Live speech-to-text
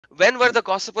When were the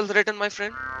Gospels written, my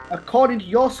friend? According to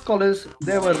your scholars,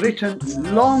 they were written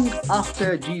long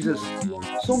after Jesus.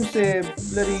 Some say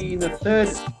bloody in the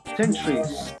 3rd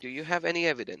centuries. Do you have any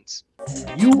evidence?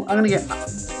 You are going to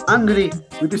get angry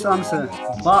with this answer.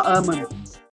 But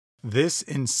This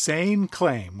insane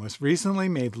claim was recently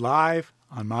made live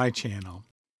on my channel.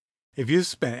 If you've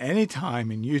spent any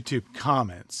time in YouTube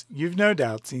comments, you've no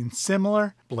doubt seen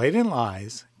similar blatant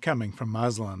lies coming from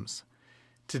Muslims.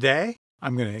 Today,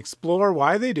 I'm going to explore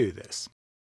why they do this.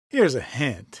 Here's a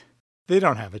hint. They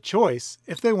don't have a choice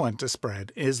if they want to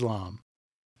spread Islam.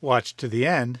 Watch to the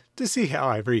end to see how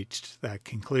I've reached that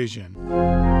conclusion.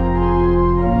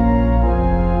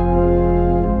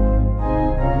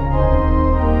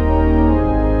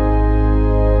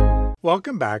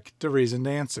 Welcome back to Reasoned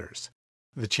Answers,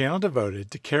 the channel devoted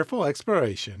to careful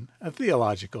exploration of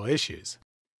theological issues,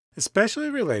 especially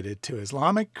related to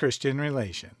Islamic-Christian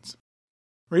relations.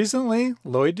 Recently,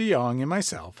 Lloyd DeYoung and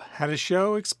myself had a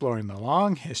show exploring the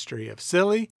long history of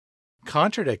silly,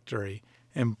 contradictory,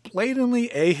 and blatantly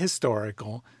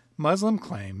ahistorical Muslim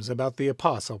claims about the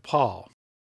Apostle Paul.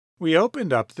 We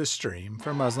opened up the stream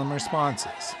for Muslim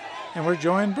responses, and were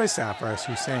joined by Safras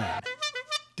Hussein.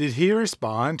 Did he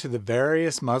respond to the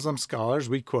various Muslim scholars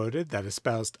we quoted that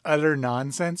espoused utter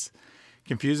nonsense,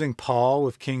 confusing Paul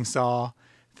with King Saul,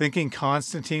 thinking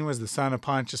Constantine was the son of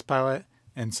Pontius Pilate,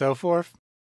 and so forth?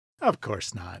 Of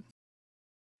course not.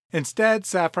 Instead,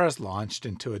 Safras launched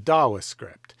into a dawah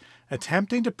script,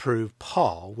 attempting to prove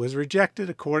Paul was rejected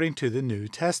according to the New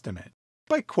Testament,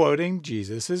 by quoting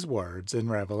Jesus' words in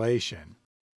Revelation.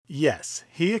 Yes,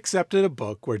 he accepted a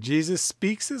book where Jesus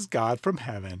speaks as God from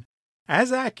heaven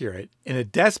as accurate in a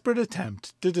desperate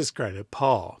attempt to discredit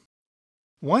Paul.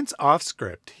 Once off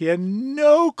script, he had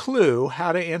no clue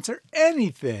how to answer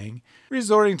anything,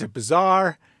 resorting to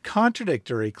bizarre,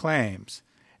 contradictory claims,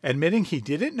 admitting he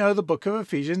didn't know the book of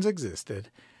Ephesians existed,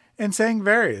 and saying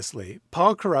variously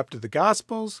Paul corrupted the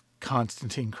Gospels,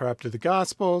 Constantine corrupted the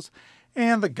Gospels,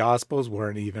 and the Gospels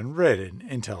weren't even written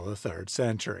until the 3rd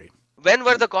century. When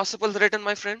were the Gospels written,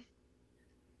 my friend?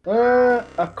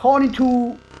 according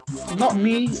to, not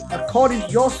me, according to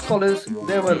your scholars,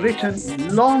 they were written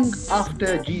long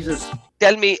after Jesus.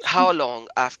 Tell me how long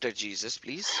after Jesus,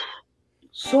 please?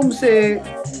 Some say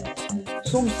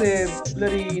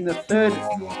bloody in the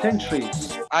 3rd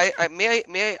centuries. May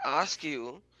I ask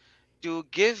you to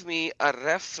give me a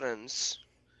reference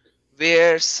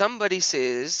where somebody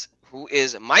says, who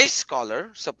is my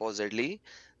scholar supposedly,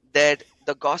 that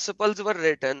the Gospels were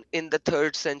written in the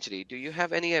 3rd century. Do you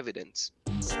have any evidence?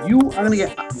 You are going to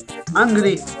get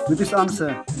angry with this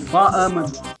answer.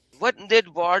 But What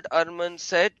did Ward Ehrman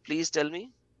said? Please tell me.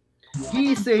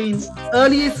 he's saying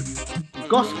earliest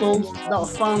Gospels that were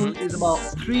found is about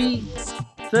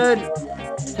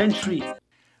 3rd century.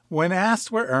 When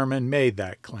asked where Ehrman made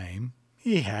that claim,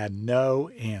 he had no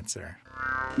answer.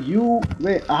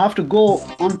 Wait, I have to go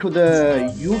onto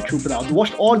the YouTube. I've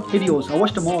watched all videos. I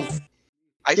watched them all.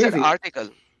 I said article.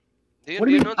 Do you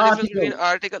know the difference between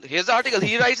article? His article.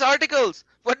 He writes articles.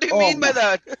 What do you mean by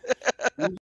that?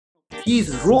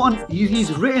 He's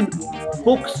written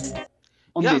books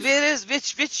on this. Where is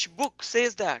which book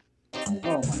says that? Oh my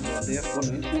god, they have got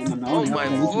the internet now. Oh my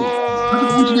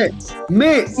god.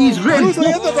 Mate, he's written Use the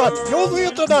books.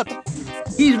 internet!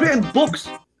 He's written books.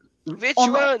 Which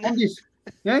on one? this.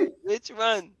 Yeah? Which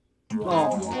one? Oh my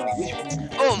god. Which one?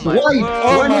 Oh my Why? word.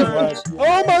 Oh my word!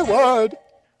 Oh my word!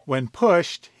 When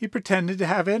pushed, he pretended to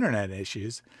have internet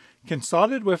issues,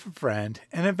 consulted with a friend,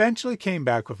 and eventually came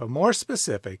back with a more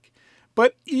specific,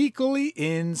 but equally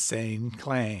insane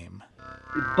claim.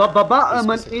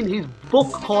 Ehrman in his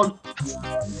book called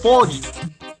Forged.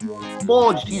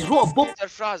 He's wrote a book.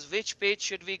 Sarfraz, which page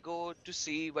should we go to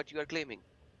see what you are claiming?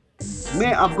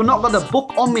 Mate, I've not got the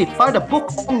book on me. If I had a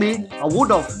book on me, I would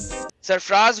have.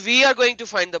 Sarfraz, we are going to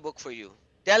find the book for you.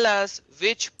 Tell us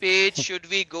which page should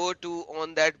we go to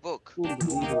on that book?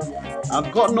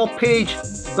 I've got no page,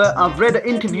 but I've read an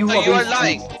interview So of you his. are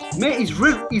lying. Mate, he's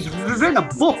written a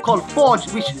book called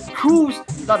Forged, which proves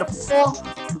that the 4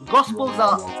 Gospels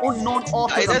are unknown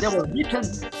authors and they were written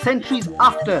centuries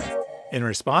after. In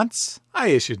response, I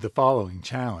issued the following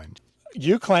challenge.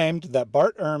 You claimed that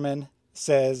Bart Ehrman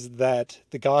says that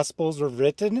the Gospels were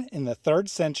written in the 3rd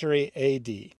century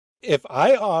AD. If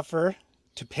I offer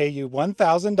to pay you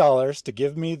 $1,000 to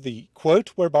give me the quote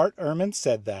where Bart Ehrman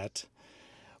said that,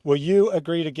 will you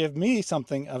agree to give me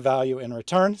something of value in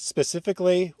return?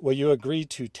 Specifically, will you agree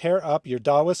to tear up your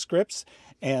dawah scripts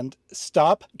and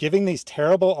stop giving these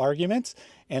terrible arguments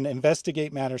and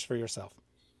investigate matters for yourself?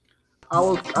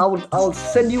 I'll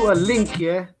send you a link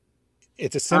here.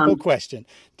 It's a simple question.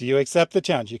 Do you accept the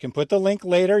challenge? You can put the link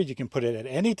later. You can put it at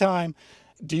any time.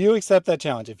 Do you accept that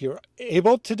challenge? If you're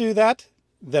able to do that,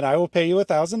 then I will pay you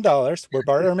 $1,000, where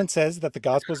Bart Ehrman says that the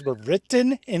Gospels were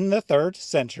written in the 3rd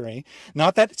century.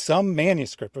 Not that some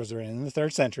manuscript was written in the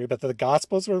 3rd century, but that the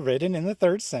Gospels were written in the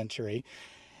 3rd century.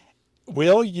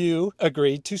 Will you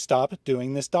agree to stop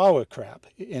doing this dawah crap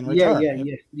in return?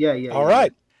 Yeah. All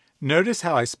right. Notice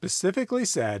how I specifically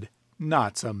said,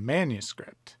 not some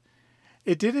manuscript.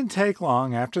 It didn't take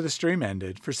long after the stream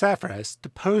ended for Safaraz to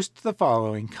post the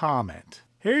following comment.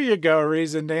 Here you go,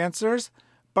 reasoned answers.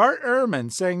 Bart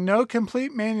Ehrman saying no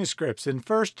complete manuscripts in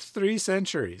first 3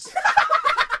 centuries.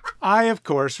 I, of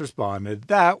course, responded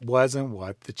that wasn't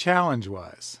what the challenge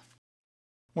was.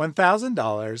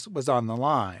 $1,000 was on the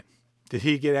line. Did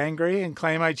he get angry and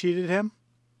claim I cheated him?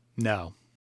 No.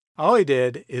 All he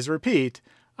did is repeat,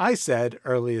 I said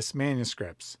earliest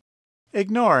manuscripts,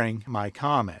 ignoring my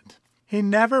comment. He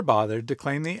never bothered to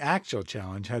claim the actual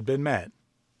challenge had been met.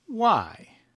 Why?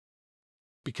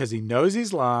 Because he knows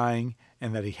he's lying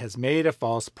and that he has made a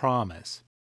false promise.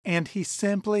 And he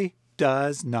simply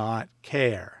does not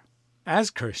care. As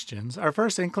Christians, our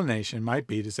first inclination might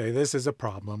be to say this is a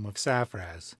problem with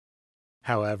Safaraz.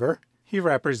 However, he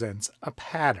represents a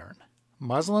pattern.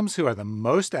 Muslims who are the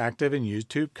most active in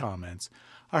YouTube comments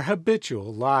are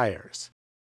habitual liars.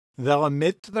 They'll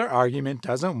admit their argument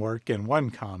doesn't work in one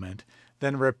comment,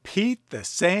 then repeat the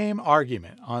same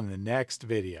argument on the next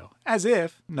video, as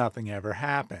if nothing ever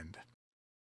happened.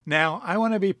 Now, I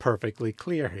want to be perfectly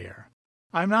clear here.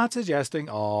 I'm not suggesting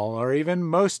all or even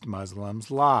most Muslims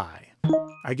lie.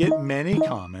 I get many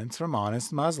comments from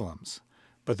honest Muslims,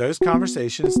 but those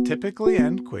conversations typically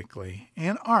end quickly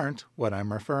and aren't what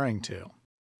I'm referring to.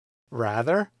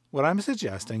 Rather, what I'm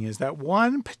suggesting is that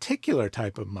one particular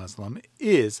type of Muslim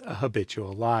is a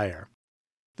habitual liar.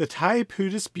 The type who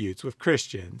disputes with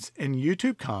Christians in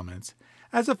YouTube comments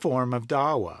as a form of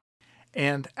dawah.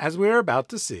 And as we're about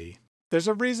to see, there's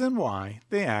a reason why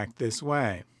they act this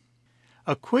way.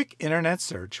 A quick internet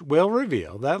search will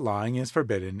reveal that lying is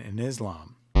forbidden in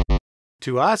Islam.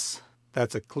 To us,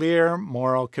 that's a clear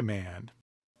moral command.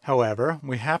 However,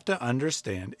 we have to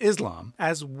understand Islam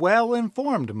as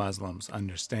well-informed Muslims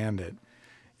understand it.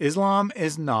 Islam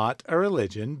is not a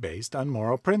religion based on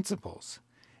moral principles.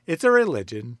 It's a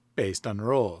religion based on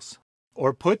rules.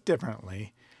 Or put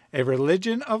differently, a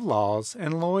religion of laws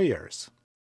and lawyers.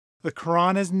 The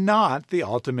Quran is not the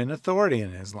ultimate authority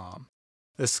in Islam.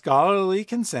 The scholarly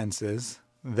consensus,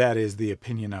 that is the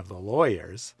opinion of the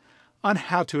lawyers, on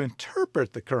how to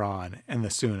interpret the Quran and the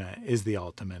Sunnah is the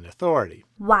ultimate authority.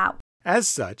 Wow. As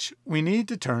such, we need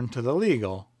to turn to the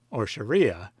legal, or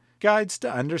sharia, guides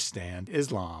to understand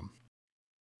Islam.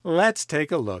 Let's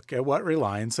take a look at what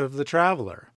Reliance of the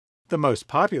Traveler, the most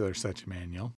popular such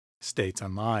manual, states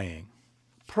on lying.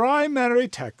 Primary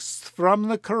texts from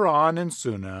the Quran and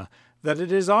Sunnah that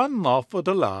it is unlawful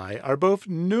to lie are both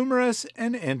numerous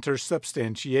and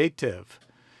intersubstantiative,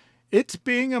 it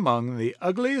being among the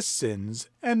ugliest sins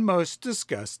and most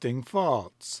disgusting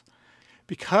faults.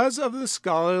 Because of the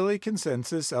scholarly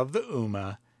consensus of the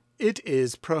Ummah, it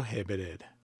is prohibited.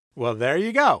 Well, there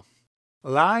you go.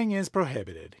 Lying is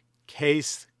prohibited.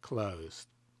 Case closed.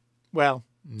 Well,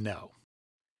 no.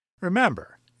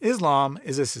 Remember, Islam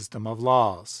is a system of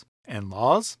laws, and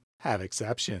laws have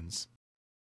exceptions.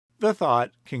 The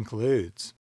thought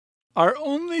concludes, our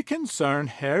only concern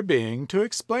here being to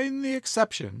explain the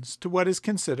exceptions to what is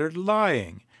considered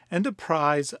lying and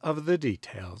apprise of the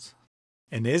details.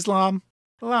 In Islam,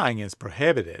 lying is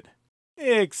prohibited,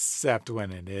 except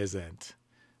when it isn't.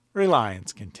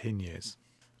 Reliance continues.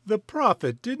 The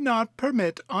Prophet did not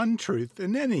permit untruth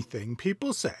in anything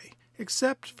people say,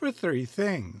 except for 3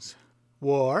 things: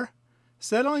 war,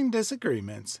 settling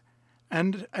disagreements,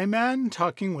 and a man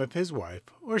talking with his wife,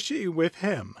 or she with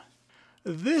him.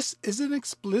 This is an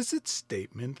explicit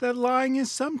statement that lying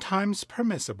is sometimes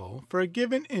permissible for a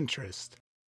given interest,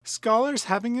 scholars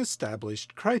having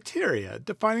established criteria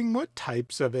defining what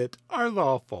types of it are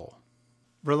lawful.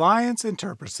 Reliance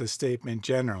interprets this statement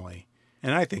generally,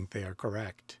 and I think they are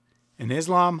correct. In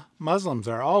Islam, Muslims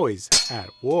are always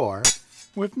at war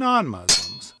with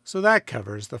non-Muslims, so that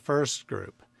covers the first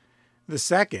group. The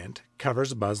second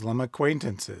covers Muslim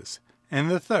acquaintances,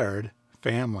 and the third,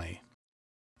 family.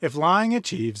 If lying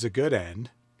achieves a good end,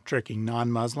 tricking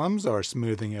non-Muslims or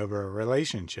smoothing over a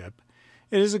relationship,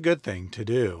 it is a good thing to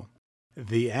do.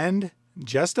 The end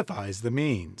justifies the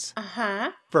means.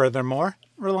 Furthermore,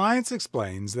 Reliance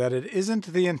explains that it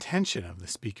isn't the intention of the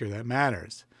speaker that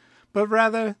matters, but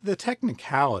rather the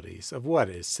technicalities of what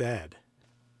is said.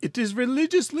 It is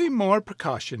religiously more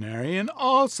precautionary in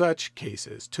all such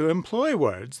cases to employ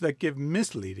words that give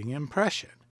misleading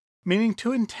impression, meaning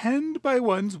to intend by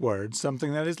one's words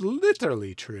something that is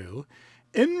literally true,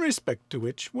 in respect to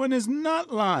which one is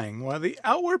not lying, while the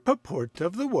outward purport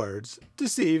of the words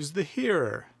deceives the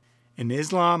hearer. In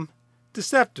Islam,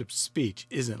 deceptive speech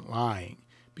isn't lying,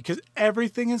 because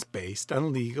everything is based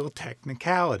on legal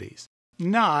technicalities,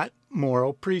 not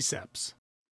moral precepts.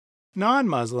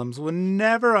 Non-Muslims will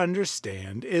never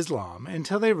understand Islam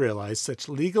until they realize such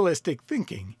legalistic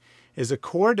thinking is a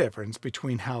core difference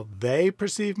between how they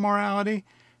perceive morality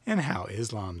and how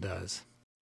Islam does.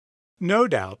 No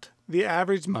doubt, the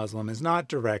average Muslim is not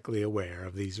directly aware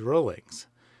of these rulings,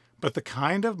 but the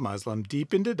kind of Muslim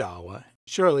deep into dawah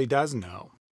surely does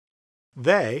know.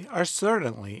 They are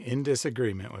certainly in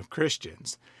disagreement with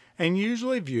Christians and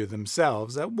usually view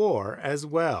themselves at war as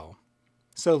well.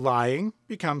 So lying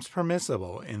becomes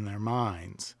permissible in their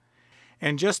minds.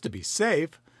 And just to be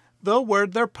safe, they'll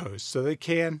word their posts so they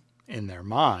can, in their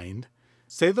mind,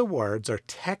 say the words are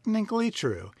technically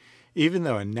true, even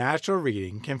though a natural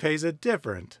reading conveys a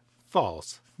different,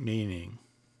 false meaning.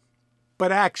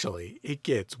 But actually, it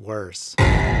gets worse.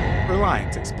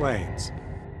 Reliance explains.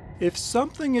 If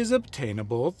something is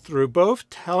obtainable through both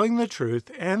telling the truth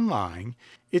and lying,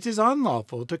 it is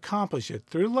unlawful to accomplish it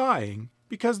through lying,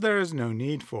 because there is no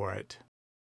need for it.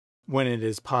 When it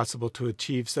is possible to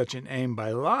achieve such an aim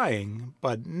by lying,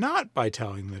 but not by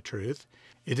telling the truth,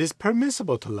 it is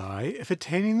permissible to lie if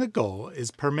attaining the goal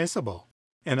is permissible,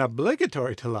 and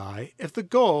obligatory to lie if the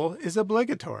goal is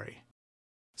obligatory.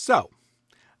 So,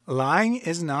 lying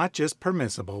is not just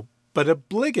permissible, but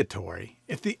obligatory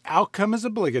if the outcome is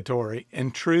obligatory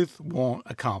and truth won't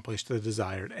accomplish the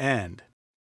desired end.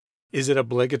 Is it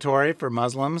obligatory for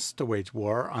Muslims to wage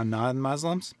war on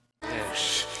non-Muslims?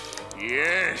 Yes.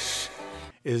 Yes.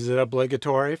 Is it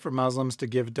obligatory for Muslims to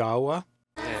give dawah?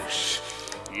 Yes.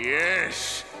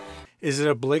 Yes. Is it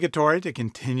obligatory to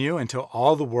continue until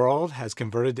all the world has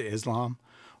converted to Islam,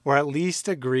 or at least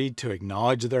agreed to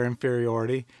acknowledge their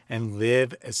inferiority and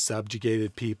live as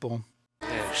subjugated people?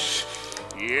 Yes.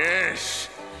 Yes.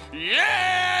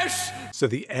 Yes. So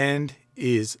the end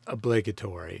is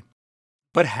obligatory.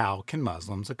 But how can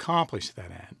Muslims accomplish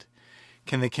that end?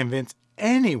 Can they convince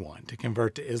anyone to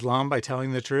convert to Islam by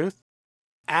telling the truth?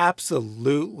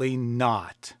 Absolutely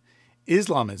not.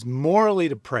 Islam is morally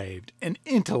depraved and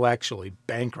intellectually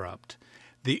bankrupt.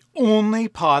 The only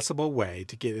possible way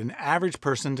to get an average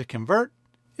person to convert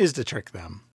is to trick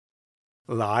them.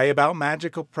 Lie about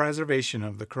magical preservation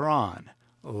of the Quran.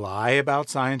 Lie about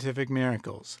scientific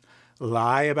miracles.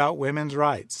 Lie about women's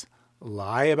rights.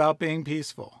 Lie about being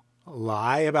peaceful.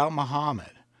 Lie about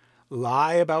Muhammad.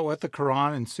 Lie about what the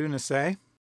Quran and Sunnah say.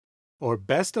 Or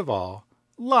best of all,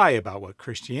 lie about what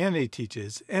Christianity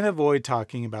teaches and avoid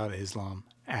talking about Islam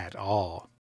at all.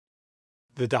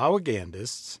 The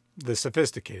dawagandists, the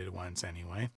sophisticated ones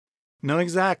anyway, know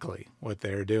exactly what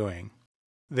they're doing.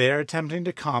 They are attempting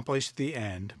to accomplish the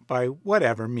end by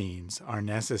whatever means are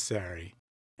necessary,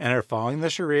 and are following the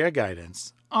sharia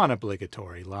guidance on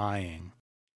obligatory lying.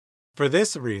 For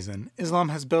this reason, Islam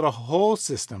has built a whole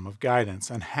system of guidance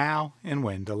on how and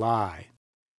when to lie.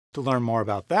 To learn more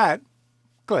about that,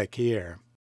 click here.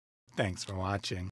 Thanks for watching.